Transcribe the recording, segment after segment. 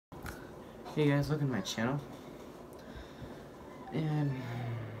Hey guys, welcome to my channel. And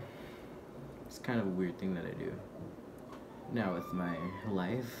it's kind of a weird thing that I do. Now with my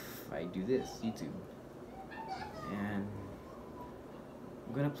life, I do this, YouTube. And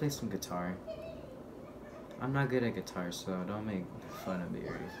I'm gonna play some guitar. I'm not good at guitar, so don't make fun of me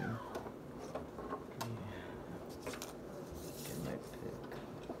or anything. Get my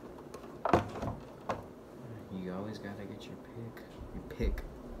pick. You always gotta get your pick. Your pick.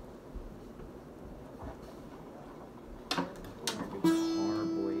 Guitar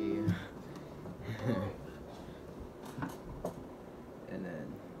boy. And then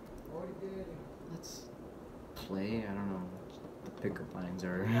let's play. I don't know what the pickup lines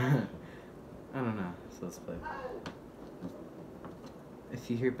are. I don't know. So let's play. If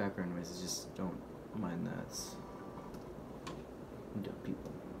you hear background noises, just don't mind that. It's dumb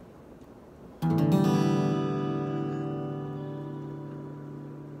people.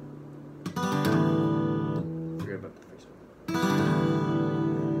 Forget about the first one.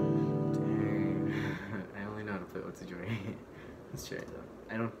 Dang. I only know how to play What's a Joy. Let's try it though.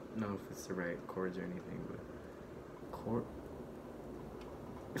 I don't know if it's the right chords or anything, but chord.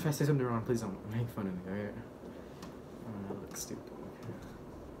 If I say something wrong, please don't make fun of me, alright? I don't look stupid.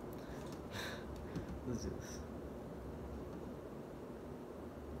 Let's do this.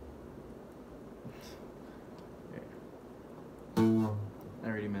 Okay. I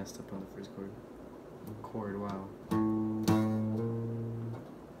already messed up on the first chord. Wow.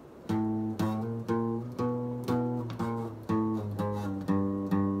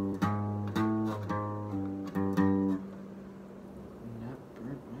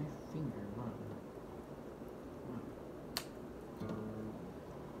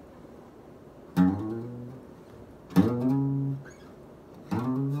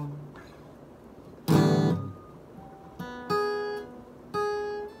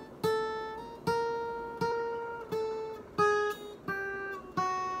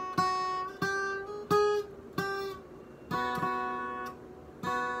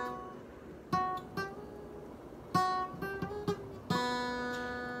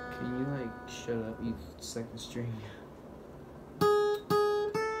 Can you like shut up, you second string?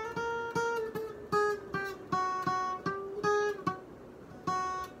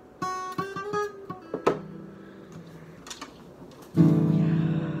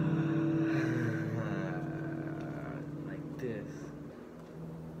 Like this.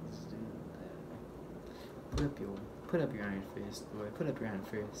 Let's do that. Put up your iron fist, boy. Put up your iron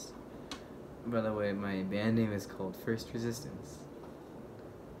fist. By the way, my band name is called First Resistance.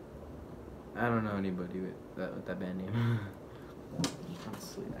 I don't know anybody with that band name.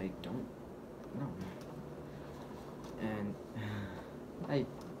 Honestly, I don't know. And I'm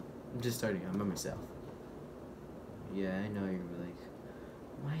just starting. I'm by myself. Yeah, I know you're like,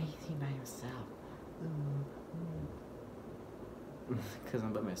 why is he by himself? Because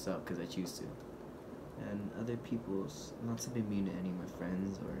I'm by myself, because I choose to. And other people's, not to be mean to any of my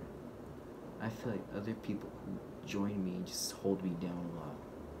friends, or I feel like other people who join me just hold me down a lot.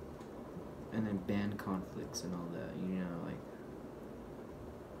 And then band conflicts and all that, you know, like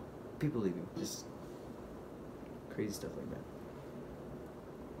people leaving, just crazy stuff like that.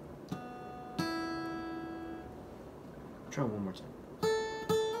 Try one more time.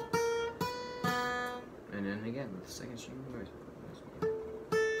 And then again with the second string voice.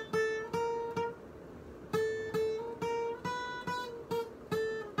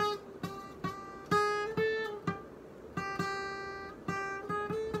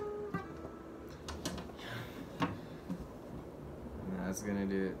 That's gonna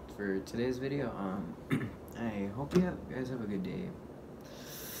do it for today's video. I hope you guys have a good day.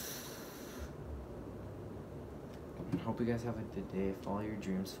 Hope you guys have a good day. Follow your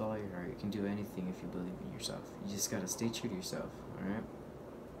dreams, follow your heart. You can do anything if you believe in yourself. You just gotta stay true to yourself, alright?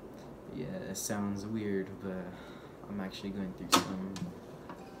 Yeah, it sounds weird, but I'm actually going through some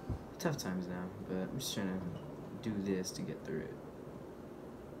tough times now, but I'm just trying to do this to get through it.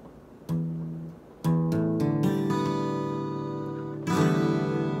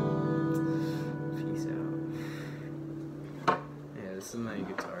 Peace out. Yeah, this is my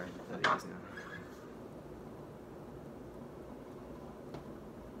guitar that I use now.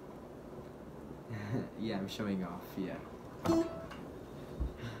 Yeah, I'm showing off, yeah.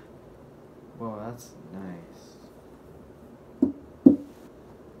 Whoa, that's nice.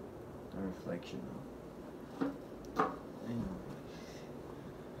 A reflection though. Anyway.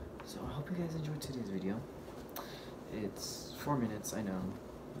 So I hope you guys enjoyed today's video. It's 4 minutes, I know.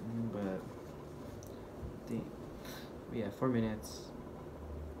 But yeah, 4 minutes.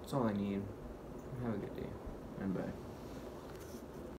 That's all I need. Have a good day. And bye.